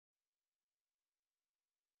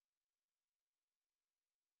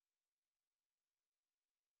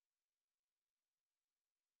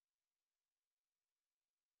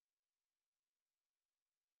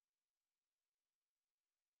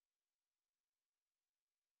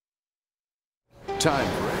Time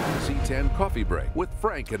for NBC 10 Coffee Break with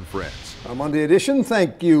Frank and Friends. Our Monday edition,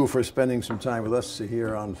 thank you for spending some time with us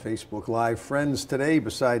here on Facebook Live. Friends today,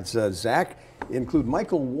 besides Zach, include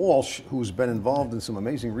Michael Walsh, who's been involved in some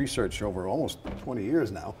amazing research over almost 20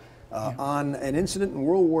 years now, on an incident in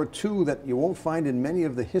World War II that you won't find in many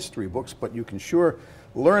of the history books, but you can sure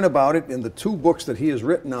learn about it in the 2 books that he has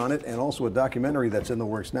written on it, and also a documentary that's in the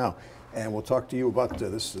works now. And we'll talk to you about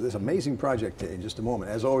this amazing project in just a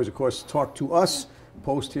moment. As always, of course, talk to us.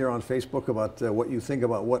 Post here on Facebook about what you think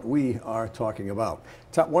about what we are talking about.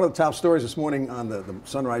 One of the top stories this morning on the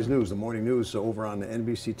Sunrise News, the morning news over on the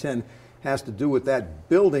NBC 10, has to do with that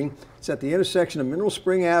building. It's at the intersection of Mineral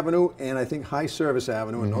Spring Avenue and I think High Service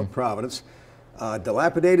Avenue in North Providence.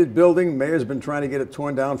 Dilapidated building. Mayor's been trying to get it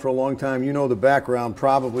torn down for a long time. You know the background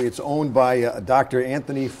probably. It's owned by Dr.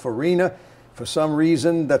 Anthony Farina. For some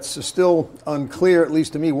reason that's still unclear, at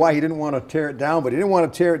least to me, why he didn't want to tear it down, but he didn't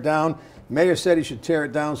want to tear it down. Mayor said he should tear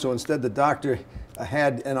it down, so instead the doctor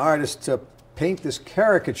had an artist paint this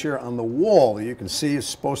caricature on the wall that you can see. It's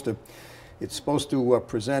supposed to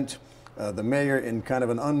present the mayor in kind of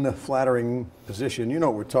an unflattering position. You know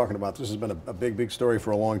what we're talking about. This has been a big story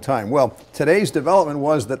for a long time. Well, today's development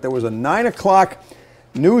was that there was a 9 o'clock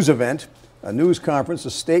news event, a news conference, a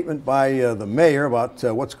statement by the mayor about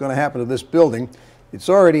what's going to happen to this building. It's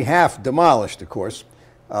already half demolished, of course.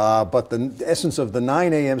 But the essence of the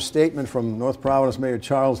 9 a.m. statement from North Providence Mayor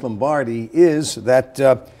Charles Lombardi is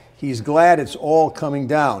that he's glad it's all coming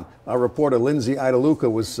down. Our reporter Lindsay Idaluca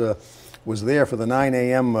was there for the 9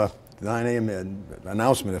 a.m.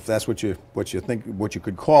 Announcement, if that's what you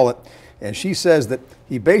could call it, and she says that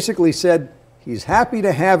he basically said he's happy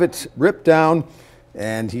to have it ripped down,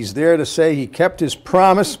 and he's there to say he kept his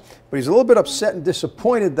promise, but he's a little bit upset and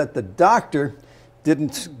disappointed that the doctor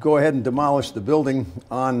didn't go ahead and demolish the building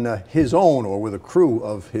on his own or with a crew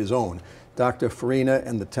of his own. Dr. Farina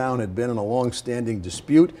and the town had been in a long-standing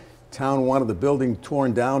dispute. Town wanted the building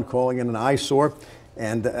torn down, calling it an eyesore.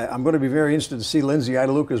 And I'm going to be very interested to see Lindsay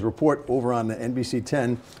Idaluca's report over on NBC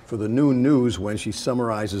 10 for the noon news when she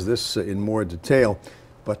summarizes this in more detail.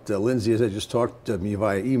 But Lindsay, as I just talked to me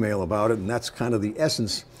via email about it, and that's kind of the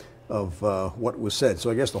essence of what was said.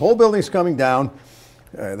 So I guess the whole building's coming down.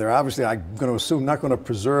 They're obviously, I'm going to assume, not going to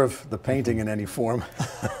preserve the painting in any form.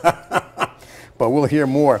 But we'll hear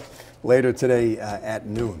more later today at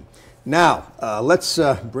noon. Now, let's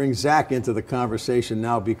bring Zach into the conversation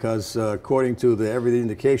now because according to every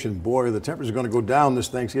indication, boy, the temperatures are going to go down this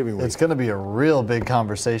Thanksgiving week. It's going to be a real big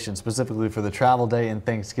conversation, specifically for the travel day and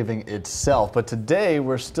Thanksgiving itself. But today,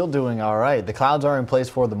 we're still doing all right. The clouds are in place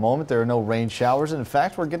for the moment. There are no rain showers. And in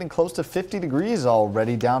fact, we're getting close to 50 degrees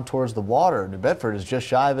already down towards the water. New Bedford is just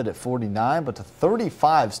shy of it at 49, but to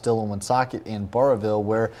 35 still in Woonsocket and Burrillville,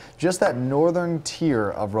 where just that northern tier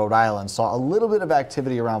of Rhode Island saw a little bit of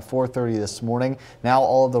activity around 4:30 this morning. Now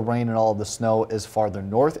all of the rain and all of the snow is farther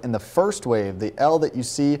north. In the first wave, the L that you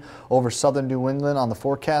see over southern New England on the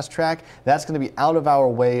forecast track, that's going to be out of our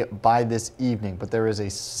way by this evening. But there is a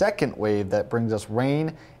second wave that brings us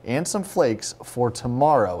rain and some flakes for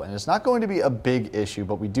tomorrow. And it's not going to be a big issue,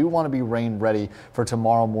 but we do want to be rain ready for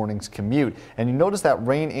tomorrow morning's commute. And you notice that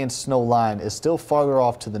rain and snow line is still farther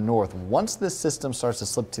off to the north. Once this system starts to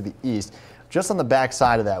slip to the east, just on the back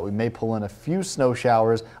side of that, we may pull in a few snow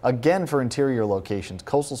showers, again for interior locations.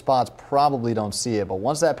 Coastal spots probably don't see it, but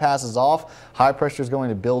once that passes off, high pressure is going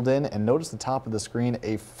to build in, and notice the top of the screen,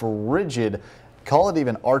 a frigid, call it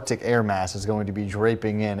even Arctic air mass is going to be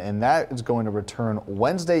draping in, and that is going to return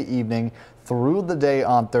Wednesday evening through the day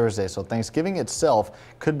on Thursday. So Thanksgiving itself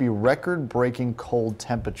could be record-breaking cold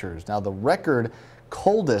temperatures. Now the record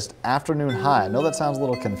coldest afternoon high, I know that sounds a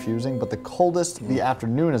little confusing, but the coldest the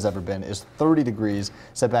afternoon has ever been is 30 degrees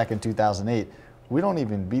set back in 2008. We don't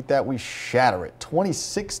even beat that, we shatter it.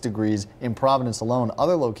 26 degrees in Providence alone.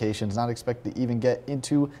 Other locations not expected to even get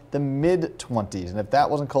into the mid-20s. And if that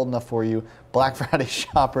wasn't cold enough for you, Black Friday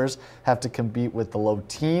shoppers have to compete with the low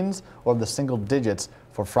teens or the single digits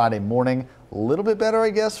for Friday morning. A little bit better, I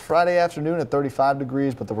guess, Friday afternoon at 35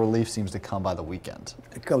 degrees, but the relief seems to come by the weekend.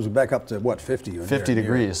 It comes back up to, what, 50? 50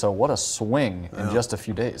 degrees, so what a swing in just a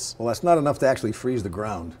few days. Well, that's not enough to actually freeze the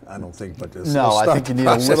ground, I don't think. But no, I think you need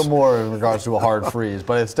a little more in regards to a hard freeze,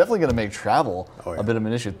 but it's definitely going to make travel a bit of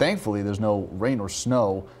an issue. Thankfully, there's no rain or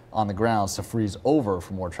snow on the grounds to freeze over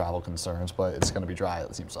for more travel concerns, but it's going to be dry,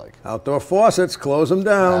 it seems like. Outdoor faucets, close them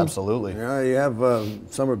down. Absolutely. Yeah, you have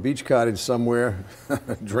summer beach cottage somewhere,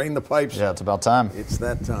 drain the pipes. Yeah, it's about time. It's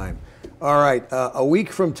that time. All right, a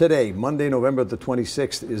week from today, Monday, November the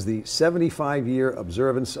 26th, is the 75-year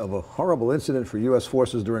observance of a horrible incident for U.S.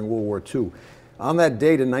 forces during World War II. On that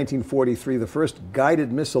date in 1943, the first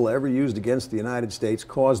guided missile ever used against the United States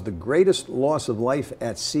caused the greatest loss of life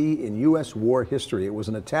at sea in U.S. war history. It was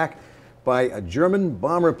an attack by a German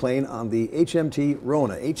bomber plane on the HMT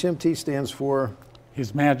Rohna. HMT stands for?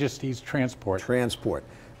 His Majesty's Transport. Transport.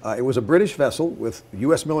 It was a British vessel with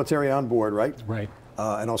U.S. military on board, right? Right.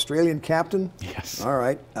 An Australian captain? Yes. All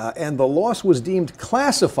right. And the loss was deemed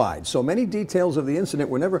classified, so many details of the incident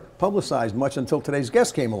were never publicized much until today's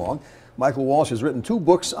guest came along. Michael Walsh has written 2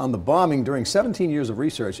 books on the bombing during 17 years of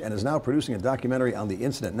research and is now producing a documentary on the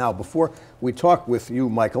incident. Now, before we talk with you,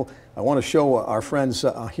 Michael, I want to show our friends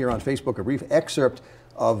here on Facebook a brief excerpt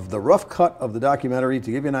of the rough cut of the documentary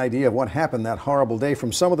to give you an idea of what happened that horrible day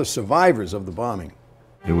from some of the survivors of the bombing.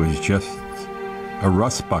 It was just a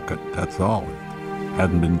rust bucket, that's all. It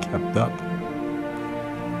hadn't been kept up.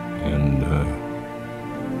 And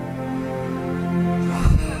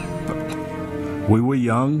we were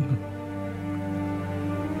young.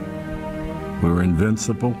 We were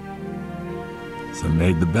invincible, so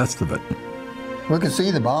made the best of it. We could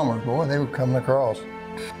see the bombers, boy, they were coming across.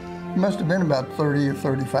 It must have been about 30 or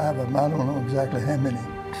 35 of them, I don't know exactly how many.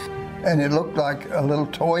 And it looked like a little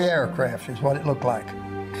toy aircraft is what it looked like,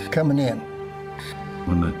 coming in.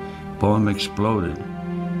 When the bomb exploded,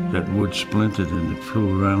 that wood splintered and it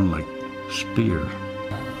flew around like a spear.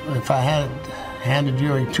 If I had handed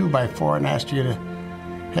you a 2x4 and asked you to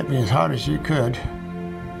hit me as hard as you could,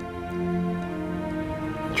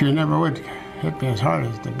 but you never would hit me as hard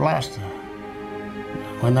as the blast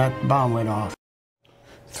when that bomb went off.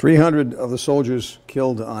 300 of the soldiers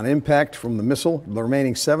killed on impact from the missile. The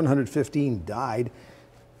remaining 715 died,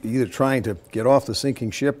 either trying to get off the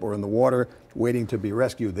sinking ship or in the water waiting to be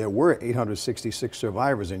rescued. There were 866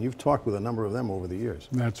 survivors, and you've talked with a number of them over the years.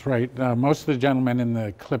 That's right. Most of the gentlemen in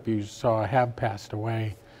the clip you saw have passed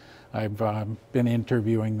away. I've been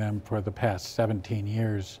interviewing them for the past 17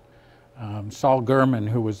 years. Saul Gurman,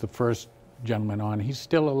 who was the first gentleman on, he's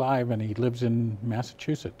still alive and he lives in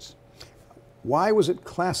Massachusetts. Why was it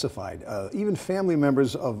classified? Even family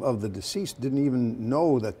members of the deceased didn't even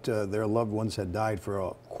know that their loved ones had died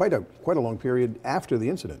for quite a long period after the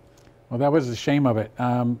incident. Well, that was the shame of it.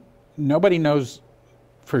 Nobody knows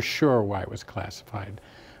for sure why it was classified,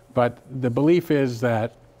 but the belief is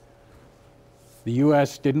that the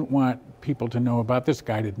U.S. didn't want people to know about this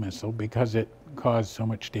guided missile because it caused so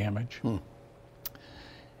much damage.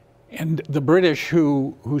 And the British,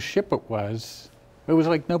 whose ship it was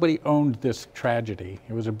like nobody owned this tragedy.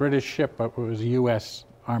 It was a British ship, but it was a U.S.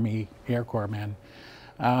 Army Air Corps men.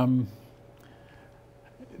 I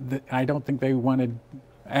don't think they wanted,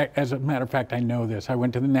 as a matter of fact, I know this. I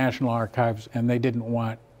went to the National Archives and they didn't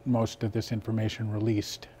want most of this information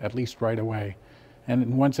released, at least right away.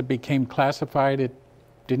 And once it became classified, it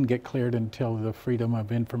didn't get cleared until the Freedom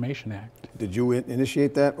of Information Act. Did you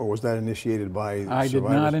initiate that, or was that initiated by survivors? I did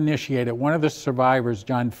not initiate it. One of the survivors,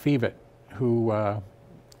 John Fevet, who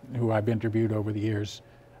I've interviewed over the years,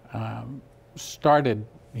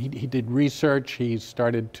 he did research. He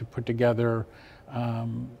started to put together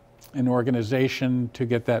an organization to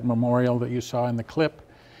get that memorial that you saw in the clip.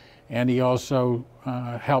 And he also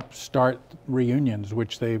helped start reunions,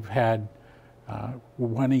 which they've had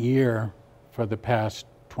one a year for the past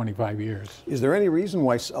 25 years. Is there any reason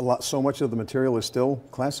why so much of the material is still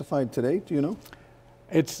classified today? Do you know?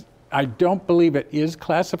 I don't believe it is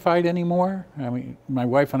classified anymore. I mean, my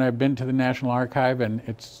wife and I have been to the National Archive and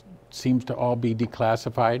it seems to all be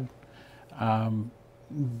declassified.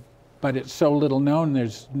 But it's so little known,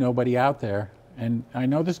 there's nobody out there. And I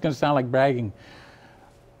know this is going to sound like bragging.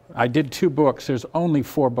 I did 2 books. There's only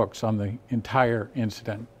 4 books on the entire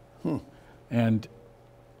incident. And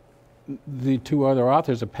the 2 other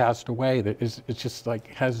authors have passed away. It's just like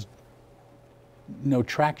has no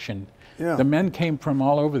traction. Yeah. The men came from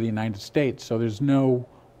all over the United States, so there's no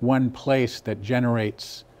one place that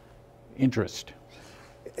generates interest.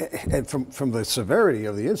 And from the severity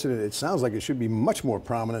of the incident, it sounds like it should be much more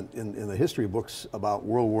prominent in the history books about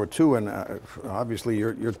World War II, and obviously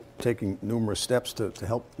you're taking numerous steps to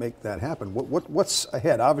help make that happen. What's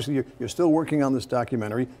ahead? Obviously you're still working on this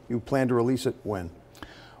documentary. You plan to release it when?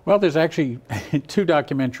 Well, there's actually 2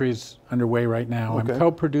 documentaries underway right now. Okay. I'm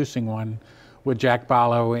co-producing one with Jack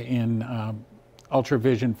Ballo in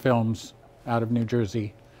Ultravision Films out of New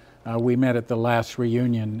Jersey. We met at the last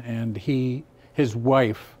reunion, and his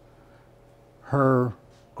wife, her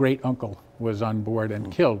great uncle was on board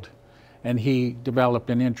and killed, and he developed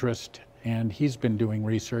an interest, and he's been doing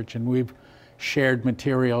research, and we've shared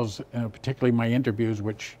materials, particularly my interviews,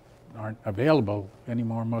 which aren't available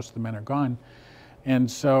anymore. Most of the men are gone. And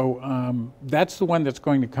so that's the one that's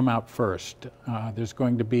going to come out first. There's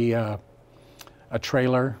going to be a a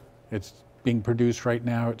trailer. It's being produced right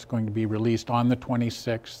now. It's going to be released on the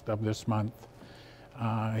 26th of this month.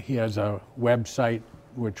 He has a website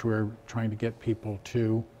which we're trying to get people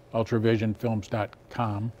to,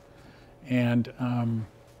 ultravisionfilms.com. And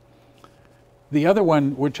the other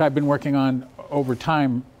one, which I've been working on over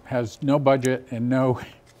time, has no budget and no,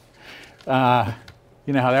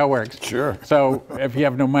 you know how that works. Sure. So if you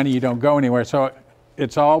have no money, you don't go anywhere. So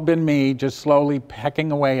it's all been me just slowly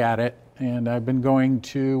pecking away at it. And I've been going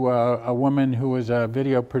to a woman who was a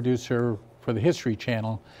video producer for the History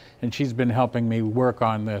Channel, and she's been helping me work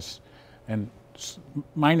on this. And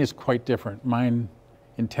mine is quite different. Mine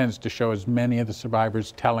intends to show as many of the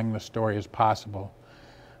survivors telling the story as possible.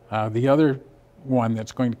 The other one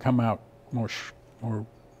that's going to come out more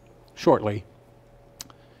shortly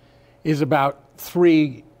is about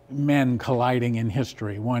 3 men colliding in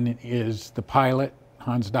history. One is the pilot,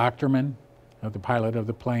 Hans Docterman, the pilot of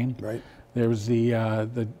the plane. Right. There was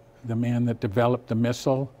the man that developed the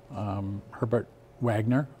missile, Herbert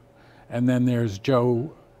Wagner. And then there's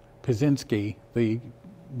Joe Pizinski, the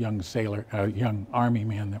young sailor, young army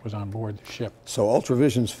man that was on board the ship. So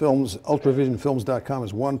ultravisionfilms.com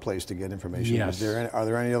is one place to get information. Yes. Are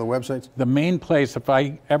there any other websites? The main place, if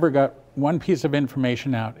I ever got one piece of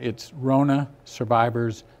information out, it's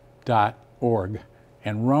RohnaSurvivors.org.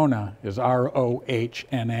 And Rohna is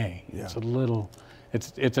R-O-H-N-A. Yeah. It's a little,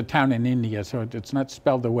 it's a town in India, so it's not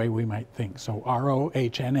spelled the way we might think. So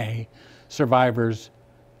R-O-H-N-A,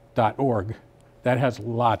 survivors.org. That has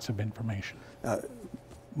lots of information.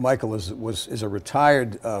 Michael is a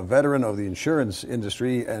retired veteran of the insurance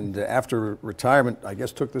industry, and after retirement, I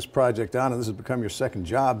guess, took this project on, and this has become your second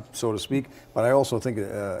job, so to speak. But I also think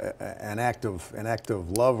an act of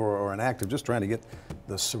love or an act of just trying to get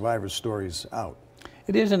the survivors' stories out.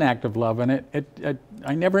 It is an act of love, and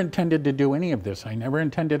I never intended to do any of this. I never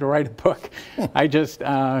intended to write a book. I just,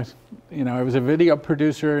 you know, I was a video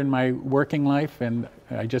producer in my working life, and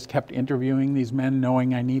I just kept interviewing these men,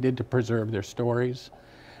 knowing I needed to preserve their stories.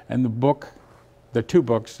 And the book, the 2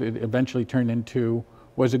 books it eventually turned into,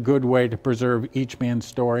 was a good way to preserve each man's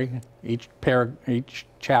story. Each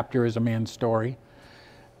chapter is a man's story.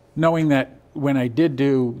 Knowing that when I did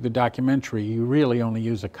do the documentary, you really only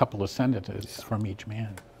use a couple of sentences from each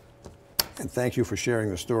man. And thank you for sharing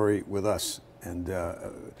the story with us. And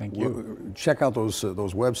thank you. Check out those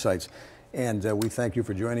websites. And we thank you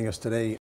for joining us today.